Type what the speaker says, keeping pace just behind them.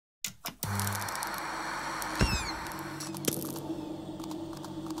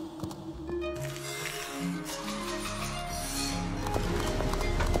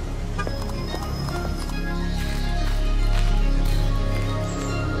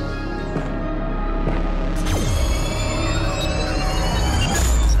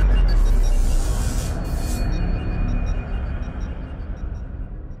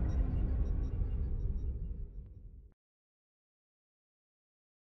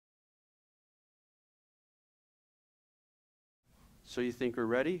So you think we're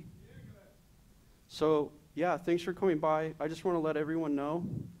ready? So yeah, thanks for coming by. I just want to let everyone know,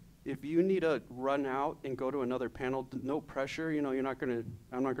 if you need to run out and go to another panel, no pressure. You know, I'm not gonna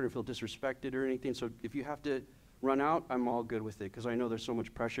feel disrespected or anything. So if you have to run out, I'm all good with it, because I know there's so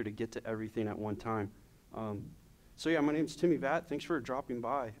much pressure to get to everything at one time. So yeah, my name's Evatt. Thanks for dropping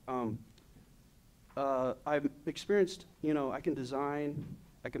by. I've experienced, you know, I can design,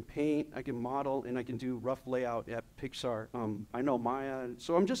 I can paint, I can model, and I can do rough layout at Pixar. I know Maya,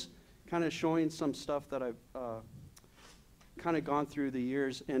 so I'm just kind of showing some stuff that I've kind of gone through the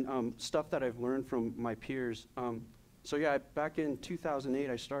years, and stuff that I've learned from my peers. So yeah, back in 2008,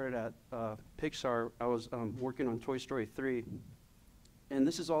 I started at Pixar. I was working on Toy Story 3, and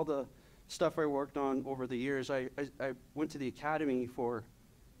this is all the stuff I worked on over the years. I went to the Academy for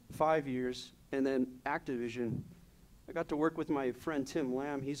 5 years, and then Activision. I got to work with my friend Tim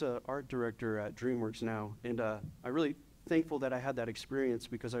Lamb. He's an art director at DreamWorks now, and I'm really thankful that I had that experience,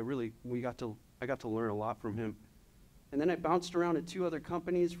 because I got to learn a lot from him. And then I bounced around at 2 other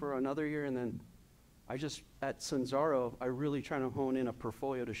companies for another year, and then at Sanzaro, I really trying to hone in a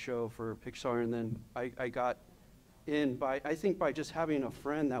portfolio to show for Pixar, and then I got in I think by just having a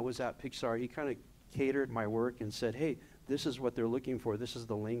friend that was at Pixar. He kind of catered my work and said, hey, this is what they're looking for. This is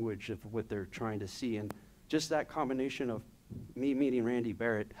the language of what they're trying to see. And just that combination of me meeting Randy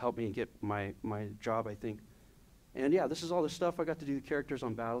Barrett helped me get my job, I think. And yeah, this is all the stuff. I got to do the characters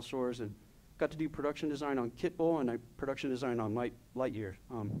on Battlesores, and got to do production design on Kitbull, and production design on Lightyear.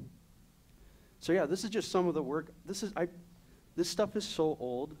 So yeah, this is just some of the work. This stuff is so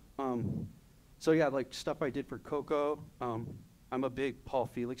old. So yeah, like stuff I did for Coco. I'm a big Paul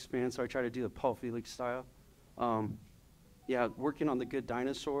Felix fan, so I try to do the Paul Felix style. Yeah, working on The Good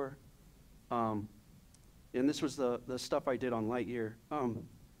Dinosaur. And this was the stuff I did on Lightyear.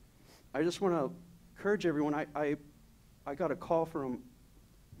 I just want to encourage everyone. I got a call from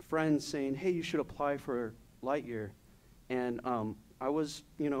friends saying, hey, you should apply for Lightyear. And I was,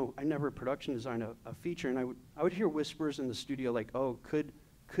 you know, I never production designed a feature, and I would hear whispers in the studio like, oh,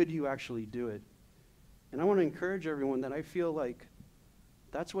 could you actually do it? And I want to encourage everyone that I feel like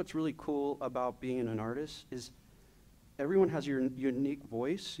that's what's really cool about being an artist, is everyone has your unique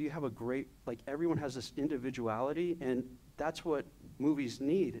voice. You have a great, like, everyone has this individuality, and that's what movies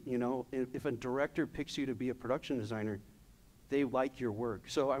need, you know? If a director picks you to be a production designer, they like your work.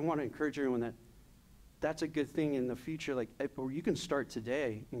 So I want to encourage everyone that that's a good thing in the future, like, or you can start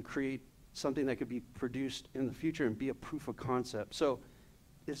today and create something that could be produced in the future and be a proof of concept. So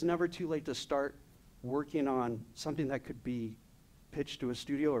it's never too late to start working on something that could be pitched to a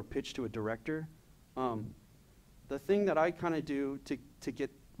studio or pitched to a director. The thing that I kind of do to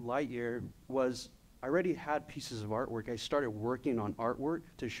get Lightyear was, I already had pieces of artwork. I started working on artwork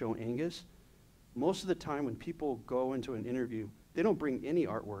to show Angus. Most of the time when people go into an interview, they don't bring any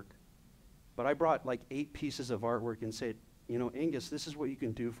artwork. But I brought like 8 pieces of artwork and said, you know, Angus, this is what you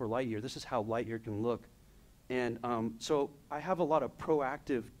can do for Lightyear. This is how Lightyear can look. And so I have a lot of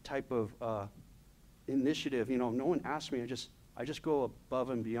proactive type of initiative. You know, no one asks me, I just go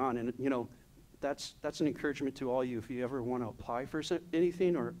above and beyond. And you know, that's an encouragement to all you. If you ever want to apply for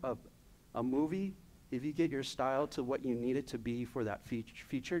anything or a movie, if you get your style to what you need it to be for that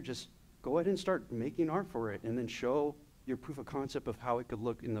feature, just go ahead and start making art for it, and then show your proof of concept of how it could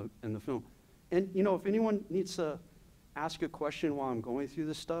look in the film. And you know, if anyone needs to ask a question while I'm going through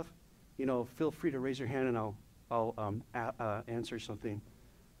this stuff, you know, feel free to raise your hand and I'll answer something.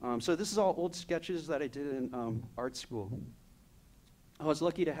 So this is all old sketches that I did in art school. I was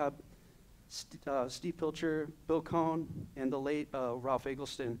lucky to have Steve Pilcher, Bill Cohn, and the late Ralph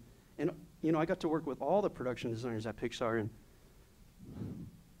Eggleston. And you know, I got to work with all the production designers at Pixar. And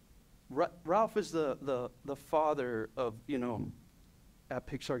Ralph is the father of, you know, at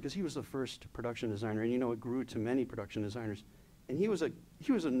Pixar, because he was the first production designer, and you know, it grew to many production designers. And he was a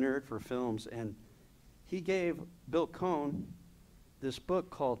nerd for films, and he gave Bill Cohn this book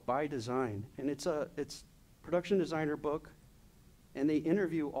called By Design, and it's production designer book, and they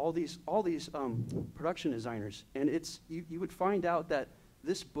interview all these production designers, and you would find out that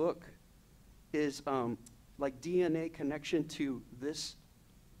this book is like DNA connection to this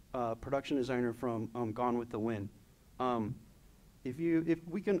production designer from Gone with the Wind. I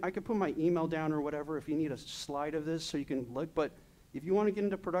could put my email down or whatever if you need a slide of this so you can look. But if you want to get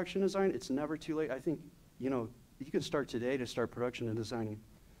into production design, it's never too late. I think, you know, you can start today to start production and designing.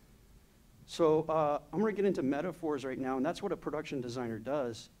 So I'm going to get into metaphors right now, and that's what a production designer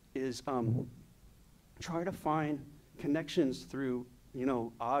does, is try to find connections through, you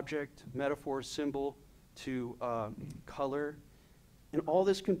know, object, metaphor, symbol, to color. And all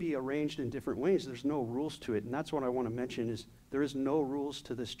this can be arranged in different ways. There's no rules to it. And that's what I want to mention is there is no rules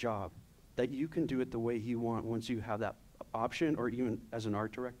to this job, that you can do it the way you want once you have that option, or even as an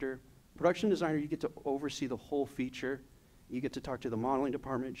art director. Production designer, you get to oversee the whole feature. You get to talk to the modeling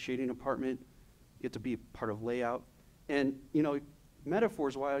department, shading department. You get to be part of layout. And, you know,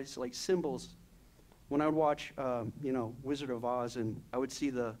 metaphors-wise, like symbols, when I would watch, you know, Wizard of Oz, and I would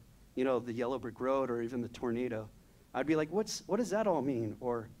see the, you know, the yellow brick road or even the tornado, I'd be like, what does that all mean?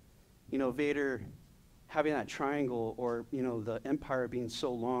 Or, you know, Vader having that triangle, or, you know, the empire being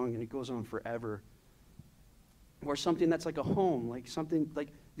so long and it goes on forever. Or something that's like a home, like something, like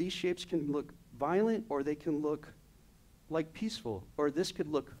these shapes can look violent, or they can look like peaceful, or this could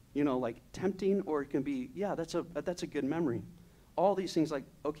look, you know, like tempting, or it can be, yeah, that's a good memory. All these things, like,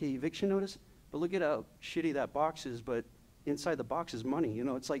 okay, eviction notice, but look at how shitty that box is, but inside the box is money. You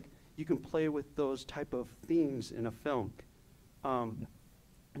know, it's like you can play with those type of themes in a film. I'm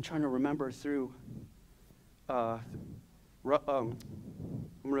trying to remember through, Ralph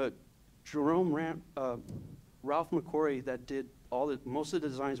McQuarrie, that did most of the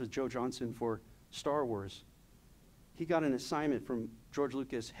designs with Joe Johnston for Star Wars. He got an assignment from George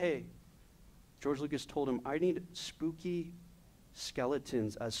Lucas. Hey, George Lucas told him, I need spooky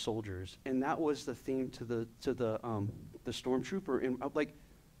skeletons as soldiers, and that was the theme to the stormtrooper. And I'm like,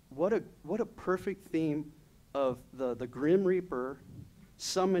 what a perfect theme of the Grim Reaper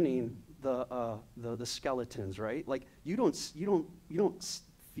summoning the skeletons, right? Like you don't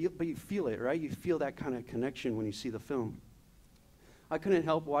feel, but you feel it, right? You feel that kind of connection when you see the film. I couldn't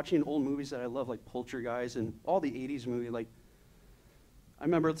help watching old movies that I love, like Poltergeist and all the 80s movies. Like, I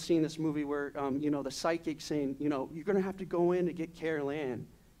remember seeing this movie where, you know, the psychic saying, you know, you're gonna have to go in to get Carol Ann.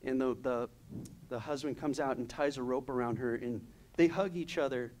 And the husband comes out and ties a rope around her, and they hug each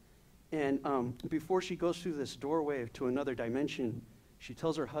other. And before she goes through this doorway to another dimension, she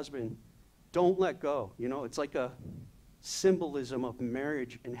tells her husband, don't let go. You know, it's like a symbolism of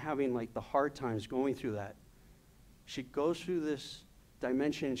marriage and having like the hard times going through that. She goes through this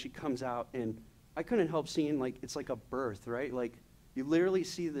dimension and she comes out, and I couldn't help seeing, like, it's like a birth, right? Like you literally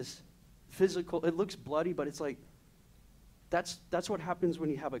see this physical, it looks bloody, but it's like, that's what happens when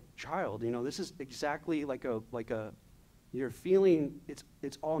you have a child. You know, this is exactly like a you're feeling,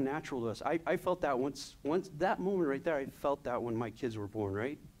 it's all natural to us. I felt that once that moment right there, I felt that when my kids were born,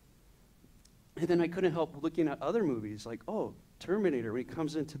 right? And then I couldn't help looking at other movies, like, oh, Terminator, when he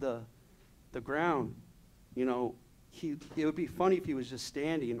comes into the ground, you know, it would be funny if he was just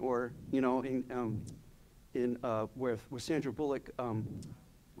standing, or, you know, with Sandra Bullock,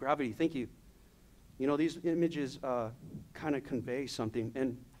 Gravity, thank you. You know, these images kind of convey something.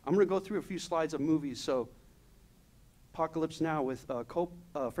 And I'm going to go through a few slides of movies. So Apocalypse Now with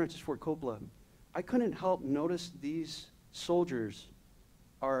Francis Ford Coppola. I couldn't help notice these soldiers,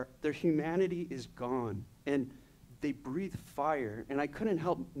 their humanity is gone, and they breathe fire. And I couldn't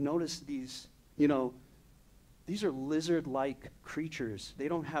help notice these, you know, these are lizard-like creatures. They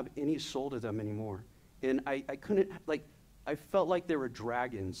don't have any soul to them anymore. And I couldn't, like, I felt like they were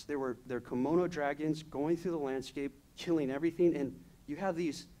dragons. They're kimono dragons going through the landscape, killing everything. And you have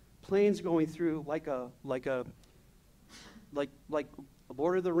these planes going through like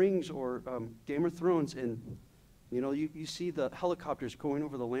Lord of the Rings or Game of Thrones, and you know, you see the helicopters going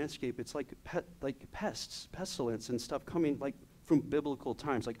over the landscape. It's like pests, pestilence and stuff coming like from biblical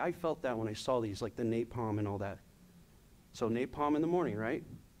times. Like I felt that when I saw these, like the napalm and all that. So napalm in the morning, right?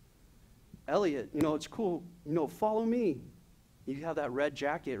 Elliot, you know, it's cool, you know, follow me. You have that red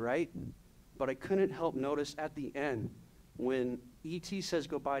jacket, right? But I couldn't help notice at the end when E.T. says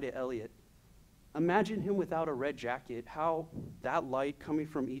goodbye to Elliot. Imagine him without a red jacket, how that light coming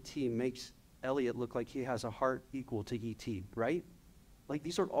from E.T. makes Elliot look like he has a heart equal to E.T., right? Like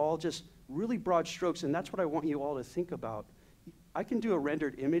these are all just really broad strokes, and that's what I want you all to think about. I can do a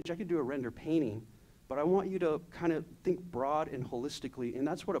rendered image, I can do a rendered painting, but I want you to kind of think broad and holistically, and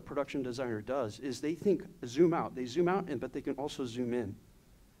that's what a production designer does, is they think zoom out. They zoom out, but they can also zoom in.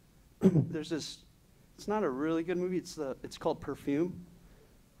 There's this, it's not a really good movie, it's called Perfume,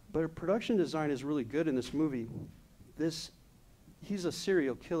 but a production design is really good in this movie. He's a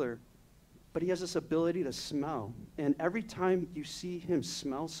serial killer, but he has this ability to smell, and every time you see him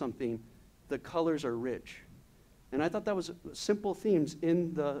smell something, the colors are rich. And I thought that was simple themes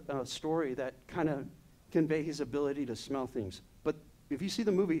in the story that kind of convey his ability to smell things. But if you see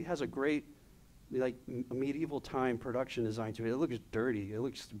the movie, it has a great, like, medieval time production design to it. It looks dirty, it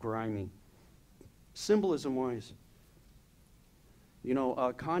looks grimy. Symbolism-wise, you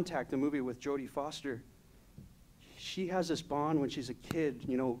know, Contact, the movie with Jodie Foster, she has this bond when she's a kid,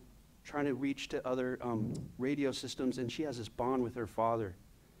 you know, trying to reach to other radio systems, and she has this bond with her father.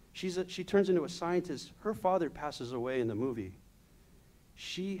 She turns into a scientist. Her father passes away in the movie.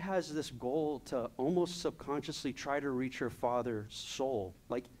 She has this goal to almost subconsciously try to reach her father's soul.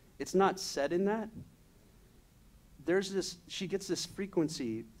 Like, it's not said in that. She gets this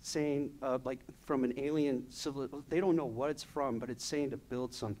frequency saying, like from an alien civil, they don't know what it's from, but it's saying to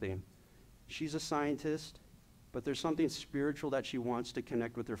build something. She's a scientist, but there's something spiritual that she wants to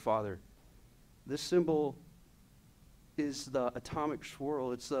connect with her father. This symbol is the atomic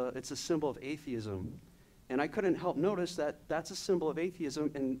swirl. It's a symbol of atheism. And I couldn't help notice that that's a symbol of atheism,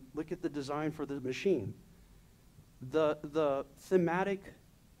 and look at the design for the machine. The thematic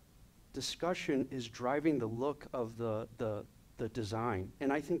discussion is driving the look of the design,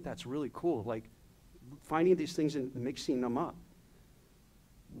 and I think that's really cool, like finding these things and mixing them up.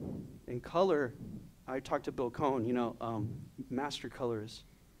 In color, I talked to Bill Cohn, master colorist.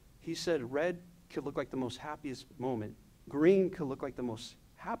 He said red could look like the most happiest moment. Green could look like the most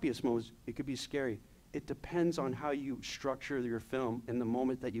happiest moment. It could be scary. It depends on how you structure your film and the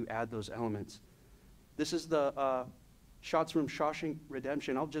moment that you add those elements. This is the shots from Shawshank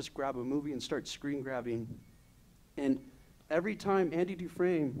Redemption. I'll just grab a movie and start screen grabbing. And every time Andy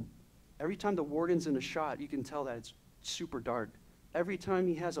Dufresne, every time the warden's in a shot, you can tell that it's super dark. Every time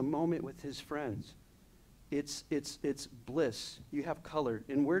he has a moment with his friends, it's bliss. You have color.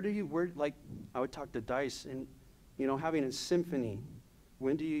 And like, I would talk to Dice, and, having a symphony,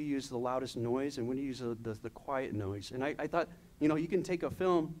 when do you use the loudest noise and when do you use the quiet noise? And I thought, you can take a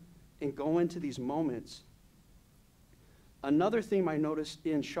film and go into these moments. Another theme I noticed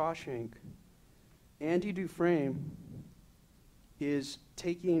in Shawshank, Andy Dufresne is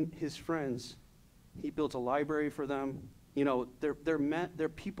taking his friends. He builds a library for them. They're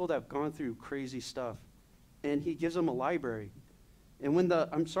people that have gone through crazy stuff, and he gives them a library. And when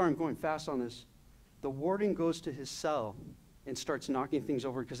I'm sorry, I'm going fast on this. The warden goes to his cell and starts knocking things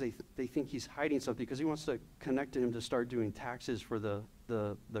over because they think he's hiding something, because he wants to connect to him to start doing taxes for the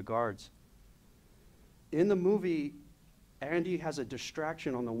guards. In the movie, Andy has a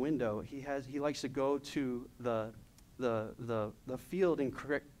distraction on the window. He likes to go to the field and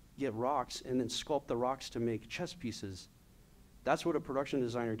get rocks and then sculpt the rocks to make chess pieces. That's what a production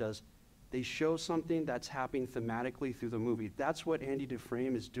designer does. They show something that's happening thematically through the movie. That's what Andy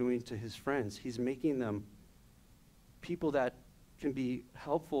Dufresne is doing to his friends. He's making them people that can be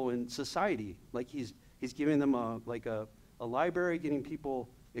helpful in society. Like he's giving them a library, getting people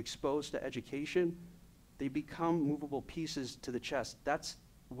exposed to education. They become movable pieces to the chess. That's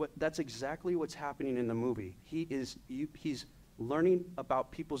exactly what's happening in the movie. He's learning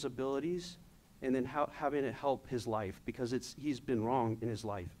about people's abilities and then having it help his life, because he's been wrong in his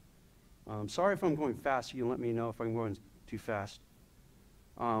life. Sorry if I'm going fast. You can let me know if I'm going too fast.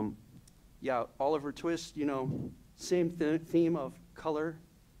 Yeah, Oliver Twist, same theme of color.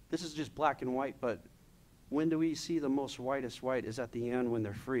 This is just black and white, but when do we see the most whitest white is at the end when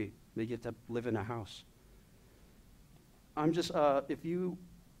they're free. They get to live in a house. I'm just, if you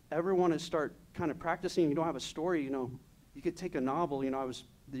ever want to start kind of practicing, you don't have a story, you could take a novel.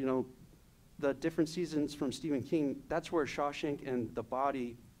 The different seasons from Stephen King, that's where Shawshank and The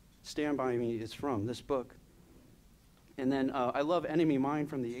Body, Stand By Me is from, this book. And then I love Enemy Mine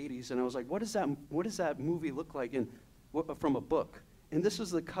from the 80s, and I was like, what does that movie look like from a book? And this was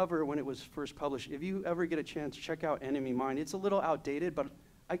the cover when it was first published. If you ever get a chance, check out Enemy Mine. It's a little outdated, but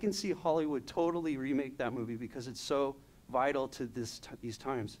I can see Hollywood totally remake that movie because it's so vital to these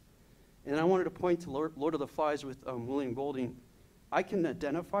times. And I wanted to point to Lord of the Flies with William Golding. I can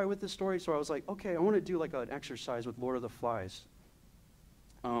identify with this story, so I was like, okay, I want to do like an exercise with Lord of the Flies.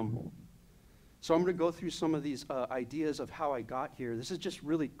 So I'm going to go through some of these ideas of how I got here. This is just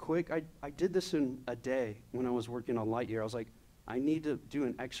really quick. I did this in a day when I was working on Lightyear. I was like, I need to do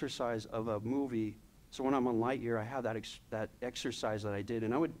an exercise of a movie, so when I'm on Lightyear, I have that exercise that I did.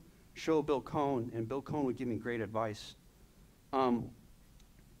 And I would show Bill Cohn, and Bill Cohn would give me great advice.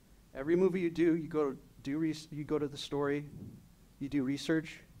 Every movie you do, you go to the story, you do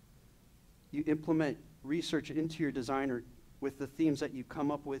research, you implement research into your designer with the themes that you come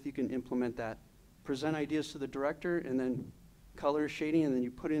up with. You can implement that. Present ideas to the director, and then color shading, and then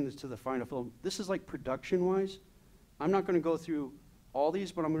you put it into the final film. This is like production-wise. I'm not going to go through all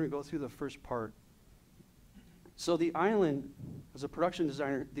these, but I'm going to go through the first part. So the island, as a production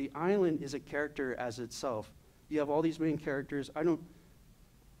designer, the island is a character as itself. You have all these main characters.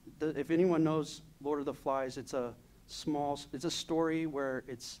 If anyone knows Lord of the Flies, it's a story where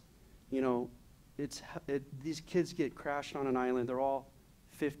these kids get crashed on an island. They're all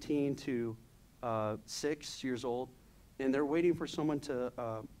 15 to 6 years old, and they're waiting for someone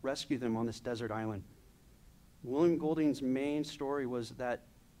to rescue them on this desert island. William Golding's main story was that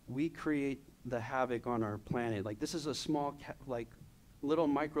we create the havoc on our planet. Like, this is a small, little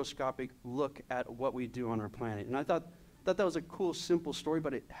microscopic look at what we do on our planet. And I thought that was a cool, simple story,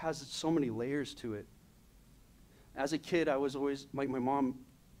 but it has so many layers to it. As a kid, I was always, like, my mom,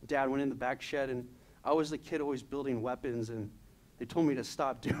 dad went in the back shed, and I was the kid always building weapons, and they told me to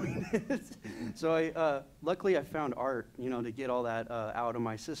stop doing it. So luckily I found art, to get all that out of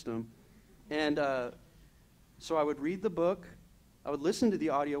my system. And so I would read the book, I would listen to the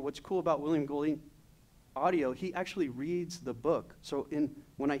audio. What's cool about William Golding audio, he actually reads the book. So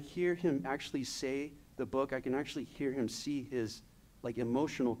when I hear him actually say the book, I can actually hear him see his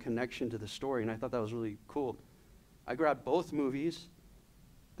emotional connection to the story, and I thought that was really cool. I grabbed both movies.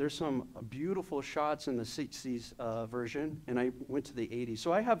 There's some beautiful shots in the 60s version, and I went to the 80s.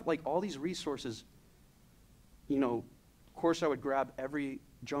 So I have all these resources. Of course I would grab every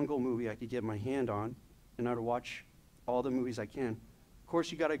jungle movie I could get my hand on, and I would watch all the movies I can. Of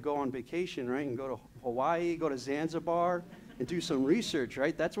course, you got to go on vacation, right? And go to Hawaii, go to Zanzibar, and do some research,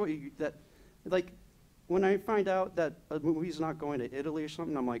 right? That's what when I find out that a movie's not going to Italy or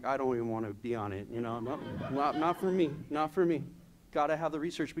something, I'm like, I don't even want to be on it, not for me, not for me. Got to have the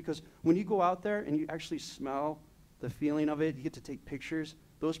research, because when you go out there and you actually smell the feeling of it, you get to take pictures,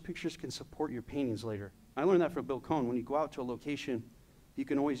 those pictures can support your paintings later. I learned that from Bill Cohn. When you go out to a location, you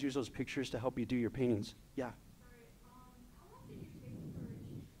can always use those pictures to help you do your paintings. Yeah? Sorry, how long did you take for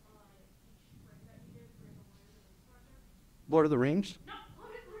each print that you did for the Lord of the Rings? No,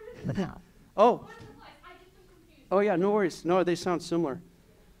 Lord of the Oh. Lord of the Flies. I just am confused. Oh yeah, no worries. No, they sound similar.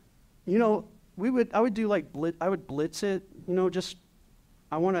 I would do I would blitz it,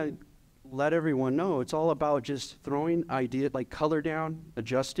 I want to let everyone know it's all about just throwing color down,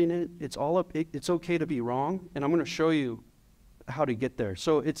 adjusting it. It's okay to be wrong, and I'm going to show you how to get there.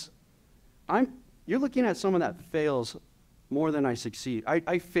 So you're looking at someone that fails more than I succeed.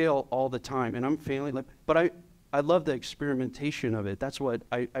 I fail all the time, and I'm failing, but I love the experimentation of it. That's what,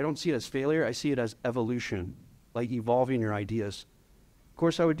 I don't see it as failure, I see it as evolution, evolving your ideas. Of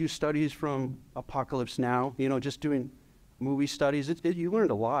course, I would do studies from Apocalypse Now, just doing movie studies. You learned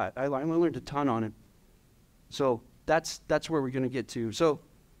a lot. I learned a ton on it. So that's where we're going to get to. So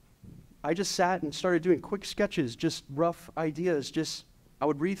I just sat and started doing quick sketches, just rough ideas. I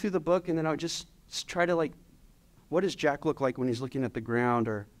would read through the book, and then I would just try to what does Jack look like when he's looking at the ground,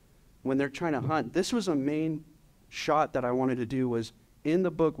 or when they're trying to hunt? This was a main shot that I wanted to do. Was in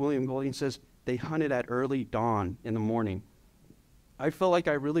the book, William Golding says they hunted at early dawn in the morning. I felt like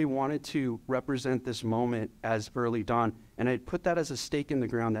I really wanted to represent this moment as early dawn, and I put that as a stake in the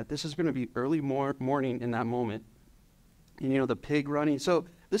ground, that this is going to be early morning in that moment. And the pig running. So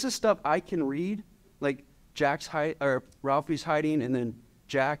this is stuff I can read, like Ralphie's hiding, and then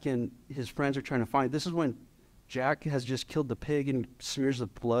Jack and his friends are trying to find. This is when Jack has just killed the pig and smears the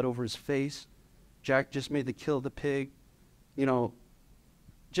blood over his face. Jack just made the kill of the pig.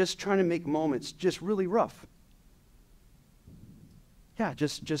 Just trying to make moments just really rough. Yeah,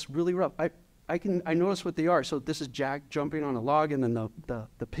 just really rough. I notice what they are. So this is Jack jumping on a log, and then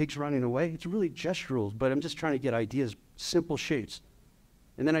the pig's running away. It's really gesturals, but I'm just trying to get ideas, simple shapes.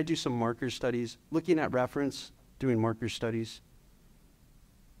 And then I do some marker studies, looking at reference, doing marker studies.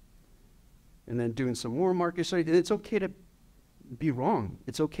 And then doing some more marker studies. And it's okay to be wrong.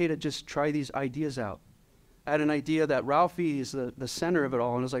 It's okay to just try these ideas out. I had an idea that Ralphie is the center of it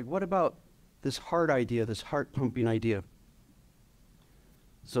all, and I was like, what about this heart idea, this heart-pumping idea?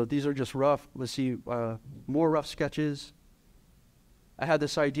 So these are just rough. Let's see, more rough sketches. I had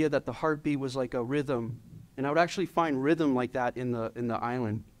this idea that the heartbeat was like a rhythm, and I would actually find rhythm like that in the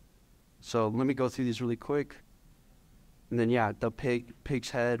island. So let me go through these really quick. And then yeah, the pig's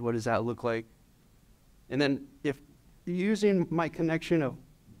head, what does that look like? And then if using my connection of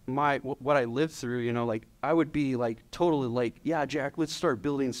what I lived through, I would be totally yeah, Jack, let's start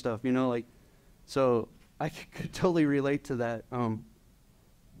building stuff, so I could totally relate to that.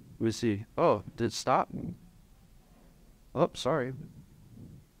 Let me see. Oh, did it stop? Oh, sorry.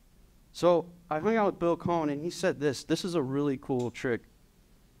 So I hung out with Bill Cohn, and he said this is a really cool trick.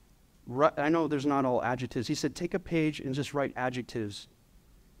 I know there's not all adjectives. He said, take a page and just write adjectives.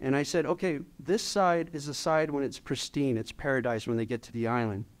 And I said, okay, this side is the side when it's pristine, it's paradise when they get to the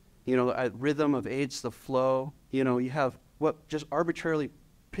island. Rhythm of aids the flow. You have just arbitrarily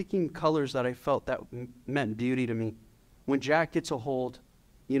picking colors that I felt that meant beauty to me. When Jack gets a hold,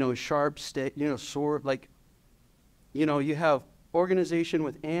 sharp stick, sword, you have organization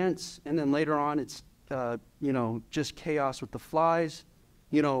with ants, and then later on it's, just chaos with the flies.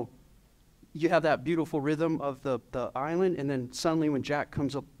 you have that beautiful rhythm of the island, and then suddenly when Jack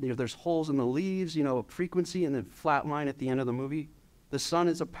comes up, there's holes in the leaves, frequency, and then flat line at the end of the movie. The sun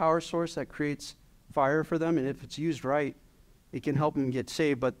is a power source that creates fire for them, and if it's used right, it can help them get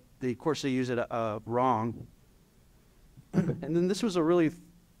saved, but of course they use it wrong. And then this was a really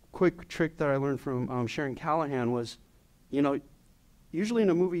quick trick that I learned from Sharon Callahan was, usually in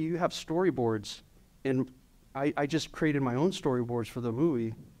a movie you have storyboards, and I just created my own storyboards for the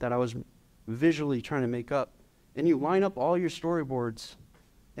movie that I was visually trying to make up. And you line up all your storyboards,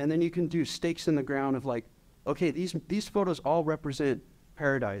 and then you can do stakes in the ground of like, okay, these photos all represent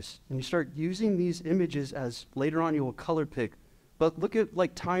paradise. And you start using these images as later on you will color pick. But look at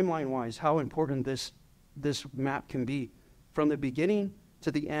like timeline-wise how important this map can be from the beginning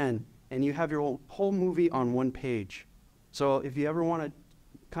to the end, and you have your whole movie on one page. So if you ever want to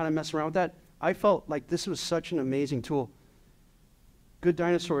kind of mess around with that, I felt like this was such an amazing tool. Good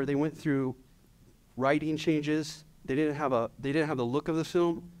Dinosaur, they went through writing changes. They didn't have the look of the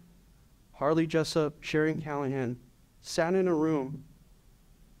film. Harley Jessup, Sharon Callahan sat in a room,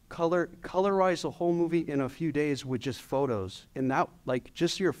 colorized the whole movie in a few days with just photos. And that, like,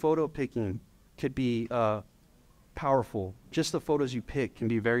 just your photo picking could be powerful. Just the photos you pick can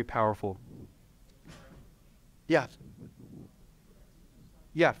be very powerful. Yeah.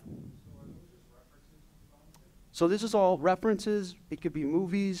 Yeah. So this is all references. It could be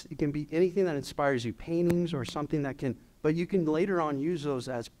movies. It can be anything that inspires you, paintings or something that can, but you can later on use those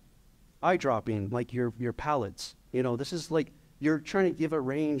as eye-dropping, like your palettes. This is like, you're trying to give a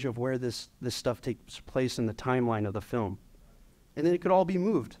range of where this stuff takes place in the timeline of the film. And then it could all be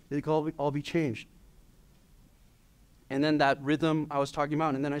moved. It could all be changed. And then that rhythm I was talking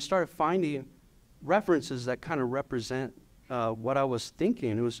about, and then I started finding references that kind of represent what I was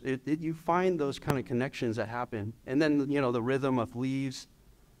thinking. You find those kind of connections that happen. And then, the rhythm of leaves.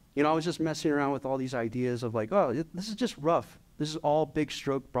 I was just messing around with all these ideas of like, oh, this is just rough. This is all big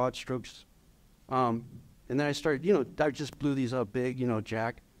stroke, broad strokes. And then I started, I just blew these up big,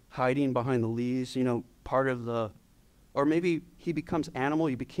 Jack hiding behind the leaves, part of the, or maybe he becomes animal,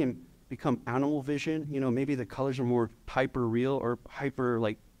 he become animal vision, maybe the colors are more hyper real or hyper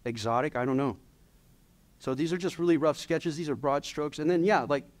like exotic, I don't know. So these are just really rough sketches. These are broad strokes. And then, yeah,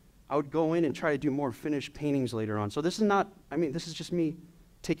 like I would go in and try to do more finished paintings later on. So this is not, this is just me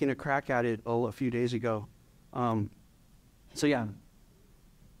taking a crack at it a few days ago. So yeah.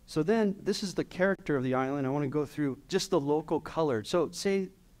 So then this is the character of the island. I want to go through just the local color. So say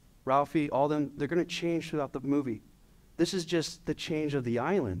Ralphie, all them, they're going to change throughout the movie. This is just the change of the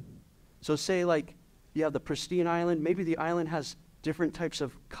island. So say like you have the pristine island. Maybe the island has different types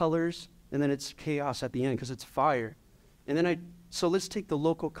of colors, and then it's chaos at the end because it's fire. And then so let's take the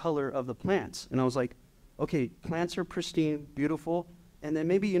local color of the plants. And I was like, okay, plants are pristine, beautiful. And then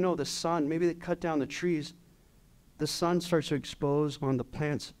maybe, the sun, maybe they cut down the trees. The sun starts to expose on the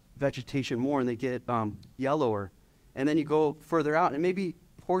plants' vegetation more, and they get yellower. And then you go further out, and maybe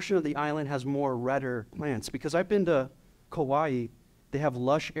a portion of the island has more redder plants. Because I've been to Kauai, they have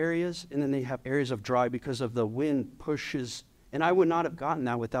lush areas, and then they have areas of dry because of the wind pushes. And I would not have gotten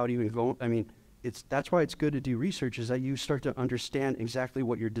that without even going. That's why it's good to do research, is that you start to understand exactly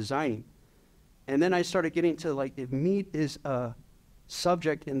what you're designing. And then I started getting to like, if meat is a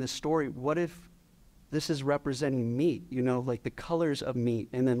subject in this story, what if this is representing meat, like the colors of meat.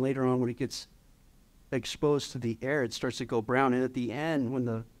 And then later on when it gets exposed to the air, it starts to go brown. And at the end, when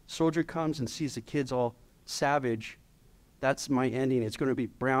the soldier comes and sees the kids all savage, that's my ending. It's going to be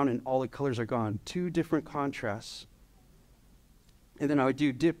brown and all the colors are gone. Two different contrasts. And then I would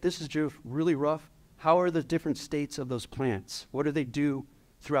do dip. This is just really rough. How are the different states of those plants? What do they do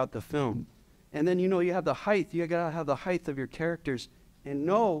throughout the film? And then, you have the height. You got to have the height of your characters. And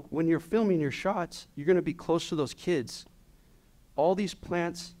know when you're filming your shots, you're going to be close to those kids. All these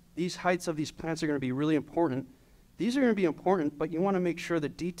plants, these heights of these plants are going to be really important. These are going to be important, but you want to make sure the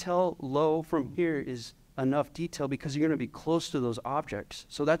detail low from here is enough detail because you're going to be close to those objects.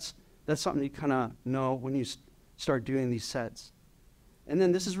 So that's something you kind of know when you start doing these sets. And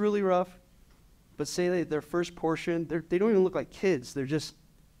then this is really rough, but say their first portion, they don't even look like kids. They're just,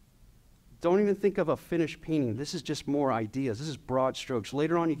 don't even think of a finished painting. This is just more ideas. This is broad strokes.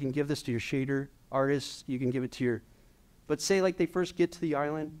 Later on, you can give this to your shader artists. You can give it to your, but say like they first get to the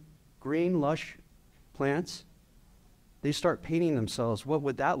island, green, lush plants. They start painting themselves. What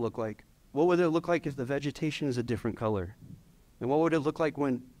would that look like? What would it look like if the vegetation is a different color? And what would it look like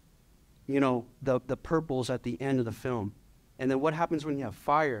when, the purple's at the end of the film? And then what happens when you have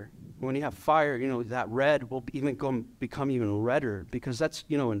fire? When you have fire, that red will become even redder because that's,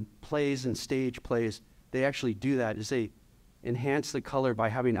 in plays and stage plays, they actually do that is they enhance the color by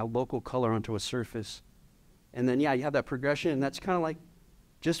having a local color onto a surface. And then, yeah, you have that progression, and that's kind of like,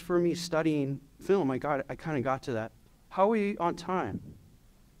 just for me studying film, I kind of got to that. How are we on time?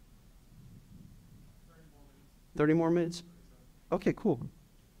 30 more minutes? Okay, cool.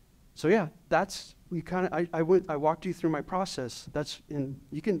 So yeah, that's, I walked you through my process.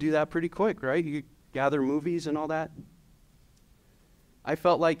 You can do that pretty quick, right? You gather movies and all that. I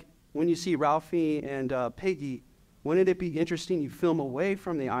felt like when you see Ralphie and Peggy, wouldn't it be interesting you film away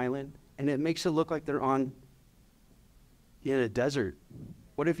from the island and it makes it look like they're in a desert?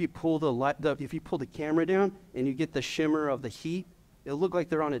 What if you pull if you pull the camera down and you get the shimmer of the heat? It'll look like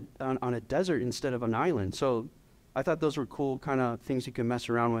they're on a desert instead of an island. So I thought those were cool kind of things you could mess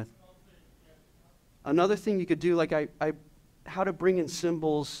around with. Another thing you could do, like how to bring in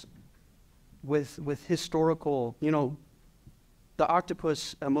symbols with historical, the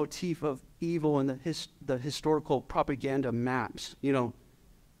octopus, a motif of evil, and the historical propaganda maps.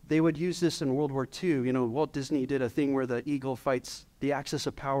 They would use this in World War II. Walt Disney did a thing where the eagle fights the axis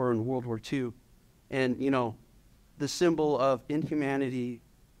of power in World War II. And, the symbol of inhumanity.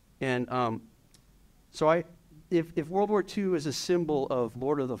 And so if World War II is a symbol of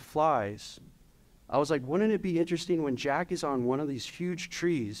Lord of the Flies, I was like, wouldn't it be interesting when Jack is on one of these huge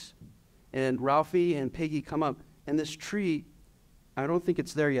trees and Ralphie and Peggy come up, and this tree, I don't think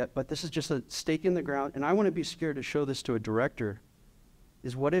it's there yet, but this is just a stake in the ground, and I wouldn't be scared to show this to a director,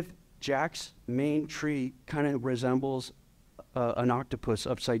 is what if Jack's main tree kind of resembles an octopus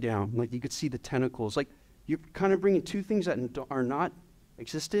upside down? Like, you could see the tentacles. Like, you're kind of bringing two things that are not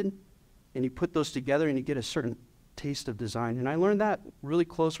existed, and you put those together and you get a certain taste of design. And I learned that really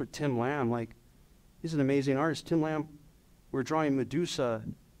close with Tim Lamb. Like, he's an amazing artist. Tim Lamb, we're drawing Medusa,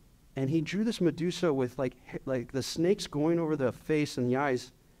 and he drew this Medusa with like the snakes going over the face and the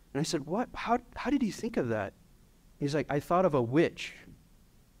eyes. And I said, what? How did he think of that? He's like, I thought of a witch,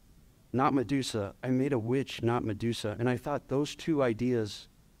 not Medusa. I made a witch, not Medusa. And I thought those two ideas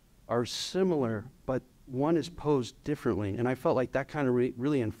are similar, but one is posed differently. And I felt like that kind of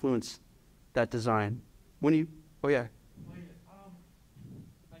really influenced that design. Oh yeah.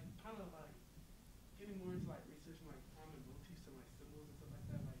 Like kind of like getting more into like researching like common motifs and like symbols and stuff like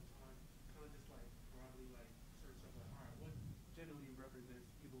that. Like kind of just like broadly like search up like, all right, what generally represents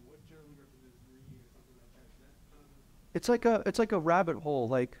evil? What generally represents greed or something like that? That's kind of It's like a rabbit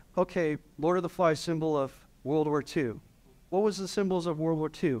hole. Like, okay, Lord of the Flies, symbol of World War II. What was the symbols of World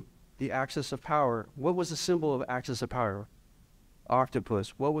War II? The axis of power. What was the symbol of axis of power?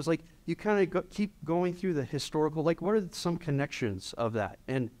 Octopus. What was, like, you kind of keep going through the historical, like, what are some connections of that?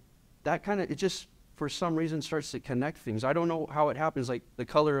 And that kind of, it just, for some reason, starts to connect things. I don't know how it happens, like the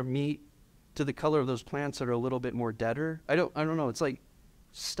color of meat to the color of those plants that are a little bit more deader. I don't know. It's like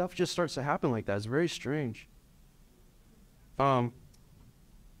stuff just starts to happen like that. It's very strange. Let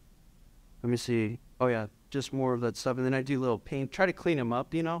me see. Oh yeah, just more of that stuff. And then I do a little paint, try to clean them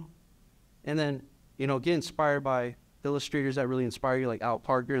up, and then, get inspired by illustrators that really inspire you, like Al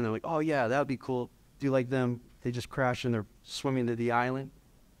Parker, and they're like, oh yeah, that would be cool. Do you like them? They just crash and they're swimming to the island.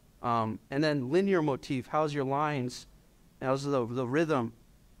 And then linear motif, how's your lines? How's the rhythm?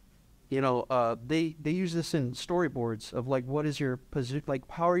 They use this in storyboards of like, what is your position, like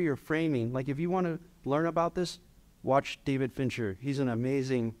how are you framing? Like if you want to learn about this, watch David Fincher. He's an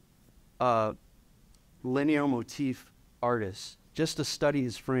amazing linear motif artist, just to study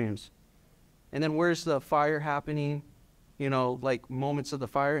his frames. And then where's the fire happening? Like moments of the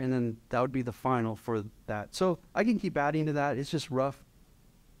fire, and then that would be the final for that. So I can keep adding to that. It's just rough.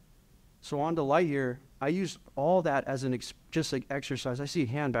 So on to Lightyear, I used all that as just like exercise. I see a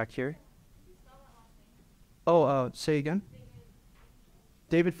hand back here. Oh, say again?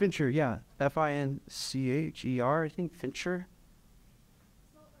 David Fincher, yeah. Fincher, I think, Fincher.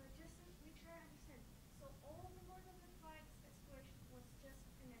 So, just to make sure I understand, so all the Lord of the Flies exploration was just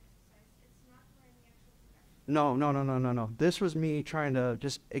an exercise. It's not for any actual production. No. This was me trying to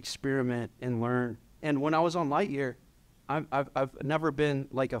just experiment and learn. And when I was on Lightyear, I've never been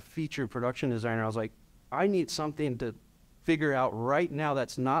like a feature production designer. I was like, I need something to figure out right now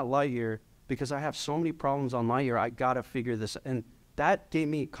that's not Lightyear, because I have so many problems on Lightyear. I gotta figure this. And that gave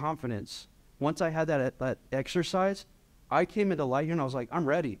me confidence. Once I had that exercise, I came into Lightyear and I was like, I'm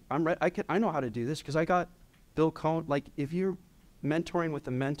ready. I know how to do this, because I got Bill Cohn. Like, if you're mentoring with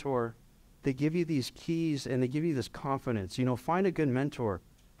a mentor, they give you these keys and they give you this confidence. Find a good mentor.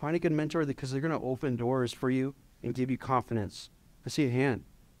 Find a good mentor, because they're gonna open doors for you and give you confidence. I see a hand.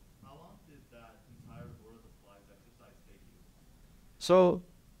 How long did that entire Lord of the Flies exercise take you? So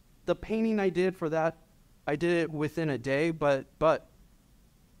the painting I did for that, I did it within a day, but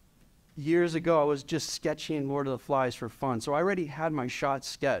years ago, I was just sketching Lord of the Flies for fun. So I already had my shots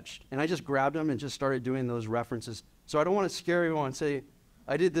sketched, and I just grabbed them and just started doing those references. So I don't want to scare everyone and say,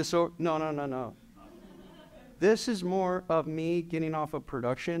 I did this. No, no, no, no. This is more of me getting off of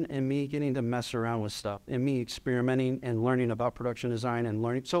production and me getting to mess around with stuff and me experimenting and learning about production design and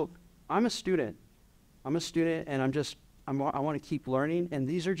learning. So I'm a student. I'm a student, and I want to keep learning. And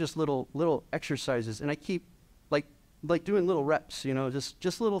these are just little exercises, and I keep like doing little reps, you know,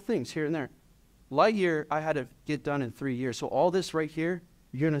 just little things here and there. Lightyear, I had to get done in 3 years. So all this right here,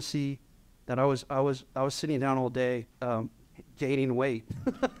 you're gonna see that I was sitting down all day, gaining weight.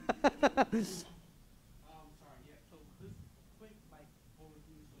 Sorry, yeah. So this quick like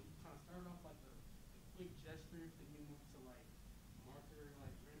overview. So you kind of started off like the quick gestures, then you move to like marker,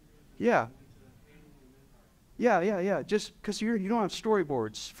 like renders, and Yeah. then into painting, and then Yeah. Just because you don't have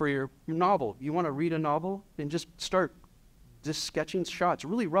storyboards for your novel. You want to read a novel and just start just sketching shots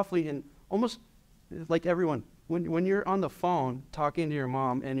really roughly, and almost like everyone. When you're on the phone talking to your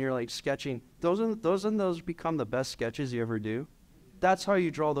mom and you're like sketching, those become the best sketches you ever do. That's how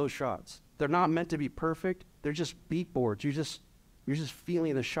you draw those shots. They're not meant to be perfect. They're just beat boards. You're just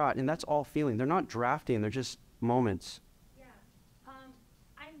feeling the shot, and that's all feeling. They're not drafting. They're just moments. Yeah.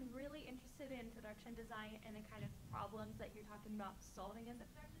 I'm really interested in production design and the kind of problems that you're talking about solving as a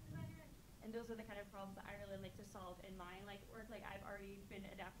production designer. And those are the kind of problems that I really like to solve in my work. Like I've already been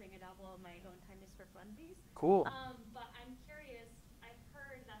adapting a novel of my own Time is for Funsies. Cool. But I'm curious, I've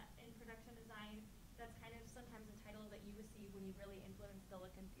heard that in production design, that's kind of sometimes a title that you receive when you really influence the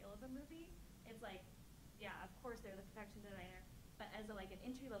look and feel of a movie. It's like, yeah, of course they're the production designer, but as an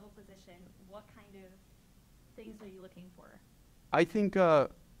entry-level position, what kind of things are you looking for? I think,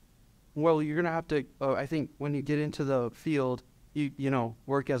 well, you're going to have to, I think when you get into the field, you know,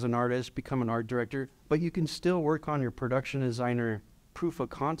 work as an artist, become an art director, but you can still work on your production designer proof of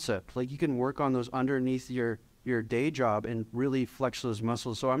concept. Like you can work on those underneath your day job and really flex those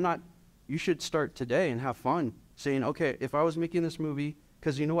muscles. So you should start today and have fun saying, okay, if I was making this movie,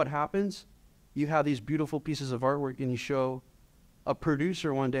 because you know what happens? You have these beautiful pieces of artwork and you show a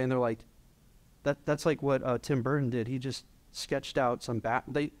producer one day and they're like, that's like what Tim Burton did. He just sketched out some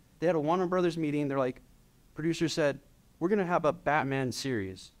they had a Warner Brothers meeting. They're like, producer said, we're going to have a Batman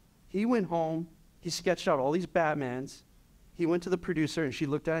series. He went home, he sketched out all these Batmans. He went to the producer and she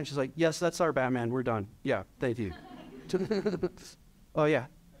looked at it and she's like, yes, that's our Batman, we're done. Yeah, thank you. Oh yeah.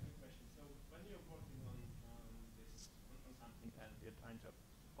 I have a question. So when you're working on something and you're trying to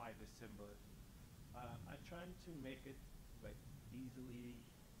apply this symbolism, I'm trying to make it like easily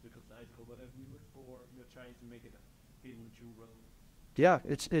recognizable, whatever you look for. You're trying to make it a hidden jewel. Yeah,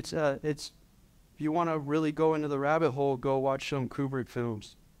 it's if you want to really go into the rabbit hole, go watch some Kubrick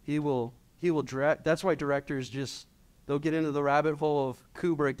films. He will direct. That's why directors they'll get into the rabbit hole of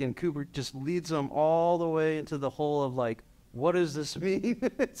Kubrick, and Kubrick just leads them all the way into the hole of like, what does this mean?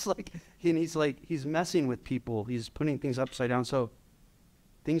 It's like, he's messing with people. He's putting things upside down. So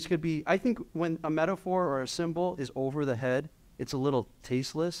things could be, I think when a metaphor or a symbol is over the head, it's a little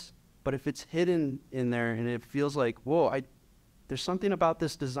tasteless. But if it's hidden in there and it feels like, whoa, there's something about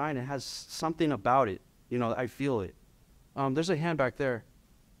this design. It has something about it. You know, I feel it. There's a hand back there.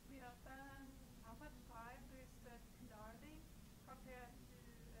 Yeah, how much time do you spend learning compared to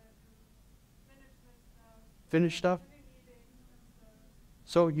Finished stuff? any meetings and stuff?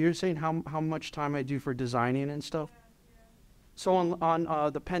 So you're saying how much time I do for designing and stuff? Yeah. So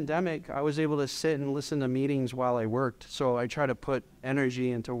on the pandemic, I was able to sit and listen to meetings while I worked. So I try to put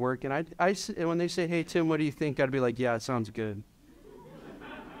energy into work. And and when they say, hey, Tim, what do you think? I'd be like, yeah, it sounds good.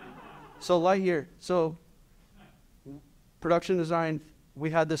 So Lightyear. So production design, we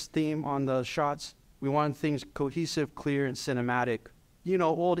had this theme on the shots. We wanted things cohesive, clear, and cinematic. You know,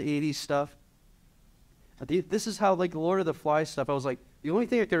 old 80s stuff. This is how, like, Lord of the Flies stuff, I was like, the only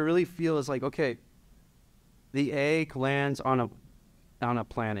thing I could really feel is like, okay, the egg lands on a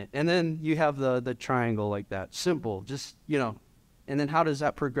planet. And then you have the triangle like that. Simple, just, you know. And then how does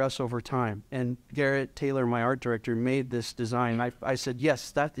that progress over time? And Garrett Taylor, my art director, made this design. I said,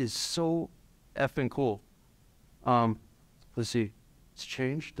 yes, that is so effing cool. Let's see. It's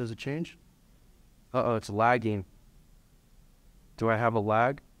changed. Does it change? Uh-oh, it's lagging. Do I have a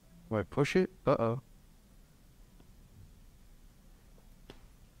lag? Do I push it? Uh-oh.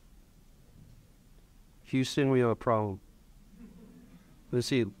 Houston, we have a problem. Let's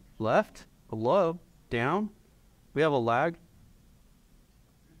see. Left? Below? Down? We have a lag?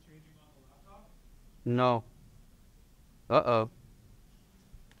 No. Uh-oh.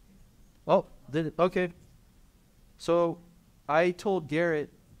 Oh, did it? Okay. So I told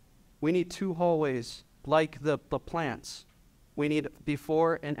Garrett we need 2 hallways like the plants. we need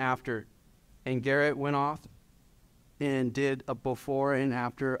before and after. And Garrett went off and did a before and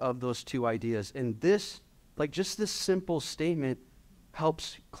after of those two ideas. And this, like just this simple statement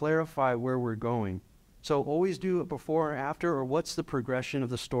helps clarify where we're going. So always do a before or after, or what's the progression of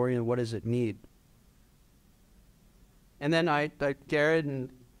the story and what does it need? And then Garrett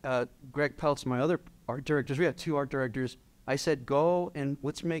and Greg Peltz, my other art directors, we have 2 art directors. I said, go and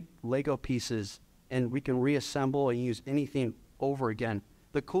let's make Lego pieces and we can reassemble and use anything over again.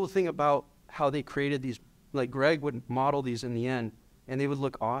 The cool thing about how they created these, like Greg would model these in the end and they would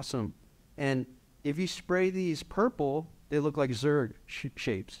look awesome. And if you spray these purple, they look like Zerg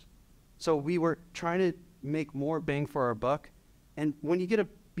shapes. So we were trying to make more bang for our buck. And when you get to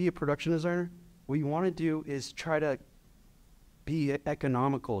be a production designer, what you want to do is try to be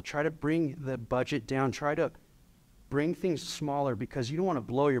economical, try to bring the budget down, try to bring things smaller because you don't want to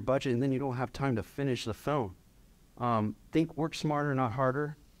blow your budget and then you don't have time to finish the film. Think work smarter, not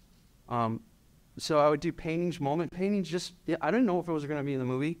harder. So I would do paintings, moment paintings, just, I didn't know if it was going to be in the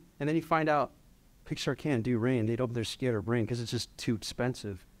movie. And then you find out Pixar can't do rain. They're scared of rain because it's just too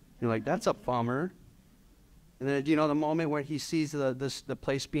expensive. You're like, that's a bummer. And then, the moment where he sees the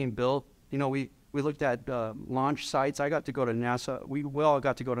place being built, we looked at launch sites. I got to go to NASA. We all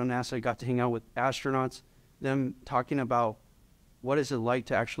got to go to NASA. I got to hang out with astronauts, them talking about what is it like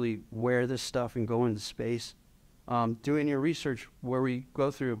to actually wear this stuff and go into space. Doing your research where we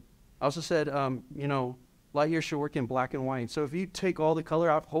go through. I also said, Lightyear should work in black and white. So if you take all the color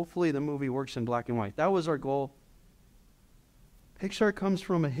out, hopefully the movie works in black and white. That was our goal. Pixar comes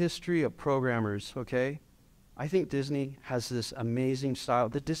from a history of programmers, okay? I think Disney has this amazing style.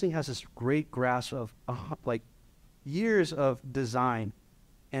 Disney has this great grasp of years of design.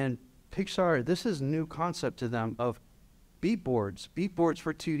 And Pixar, this is a new concept to them of beat boards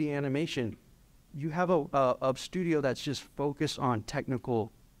for 2D animation. You have a studio that's just focused on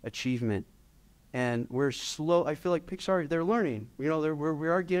technical achievement. And we're slow. I feel like Pixar, they're learning. We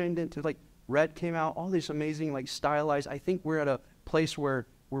are getting into, like, Red came out, all these amazing, like, stylized. I think we're at a place where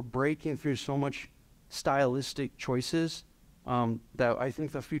we're breaking through so much stylistic choices that I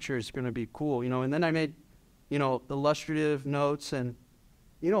think the future is going to be cool. And then I made, illustrative notes. And,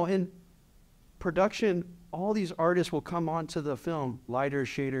 in production, all these artists will come onto the film, lighters,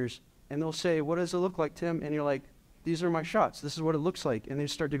 shaders, and they'll say, what does it look like, Tim? And you're like, these are my shots. This is what it looks like. And they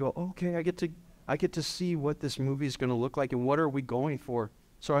start to go, okay, I get to see what this movie is going to look like and what are we going for.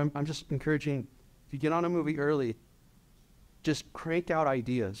 So I'm just encouraging, if you get on a movie early, just crank out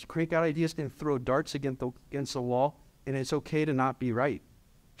ideas and throw darts against the wall, and it's okay to not be right.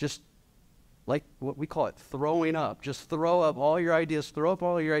 Just like what we call it, throwing up. Just throw up all your ideas,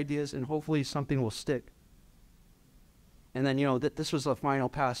 and hopefully something will stick. And then, this was the final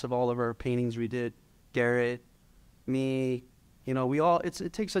pass of all of our paintings we did. Garrett, me, we all,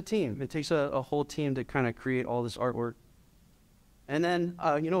 it takes a team. It takes a whole team to kind of create all this artwork. And then,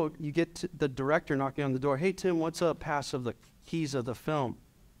 you get to the director knocking on the door. Hey, Tim, what's a pass of the keys of the film?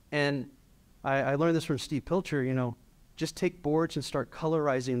 And I learned this from Steve Pilcher, just take boards and start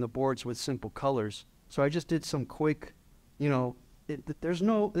colorizing the boards with simple colors. So I just did some quick, I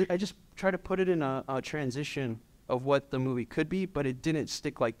just try to put it in a transition of what the movie could be, but it didn't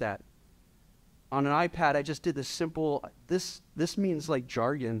stick like that. On an iPad, I just did this simple, this means like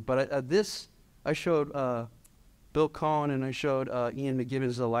jargon, but this I showed Bill Cohen and I showed Ian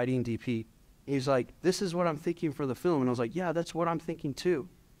McGibbons, the lighting DP. He's like, this is what I'm thinking for the film. And I was like, yeah, that's what I'm thinking too.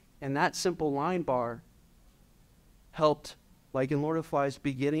 And that simple line bar helped, like in Lord of the Flies,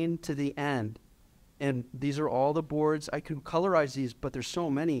 beginning to the end. And these are all the boards. I could colorize these, but there's so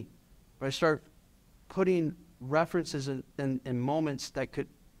many. But I start putting references and moments that could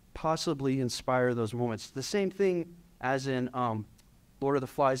possibly inspire those moments. The same thing as in Lord of the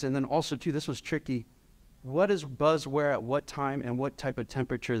Flies. And then also, too, this was tricky. What does Buzz wear at what time and what type of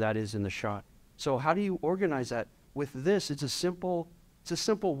temperature that is in the shot? So how do you organize that? With this, it's a simple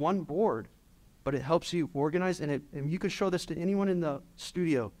one board, but it helps you organize, and you could show this to anyone in the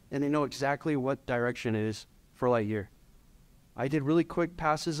studio, and they know exactly what direction it is for Lightyear. I did really quick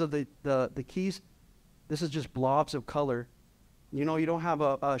passes of the keys. This is just blobs of color. You don't have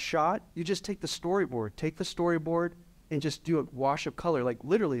a shot. You just take the storyboard, and just do a wash of color. Like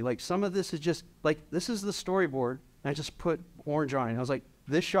literally, like some of this is just like, this is the storyboard, and I just put orange on it. I was like,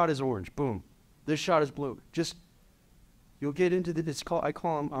 this shot is orange, boom. This shot is blue. Just, you'll get into I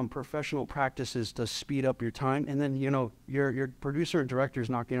call them professional practices to speed up your time. And then, your producer and director is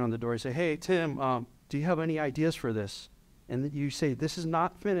knocking on the door and say, hey, Tim, do you have any ideas for this? And then you say, this is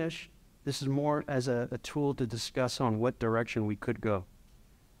not finished. This is more as a tool to discuss on what direction we could go.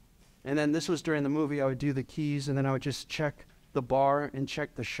 And then this was during the movie. I would do the keys, and then I would just check the bar and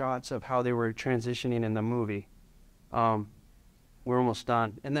checked the shots of how they were transitioning in the movie. We're almost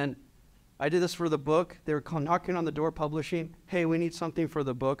done. And then I did this for the book. They were knocking on the door, publishing. Hey, we need something for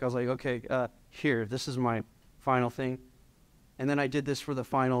the book. I was like, okay, here, this is my final thing. And then I did this for the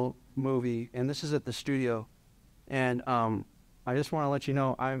final movie, and this is at the studio. And I just want to let you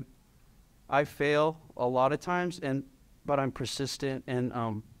know, I fail a lot of times, but I'm persistent, and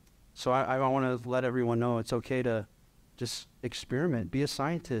so I want to let everyone know it's okay to just experiment, be a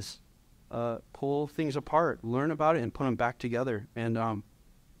scientist, pull things apart, learn about it, and put them back together. And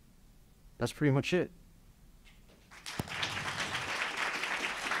that's pretty much it.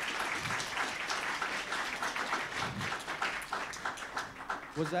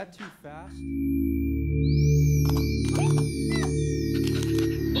 Was that too fast?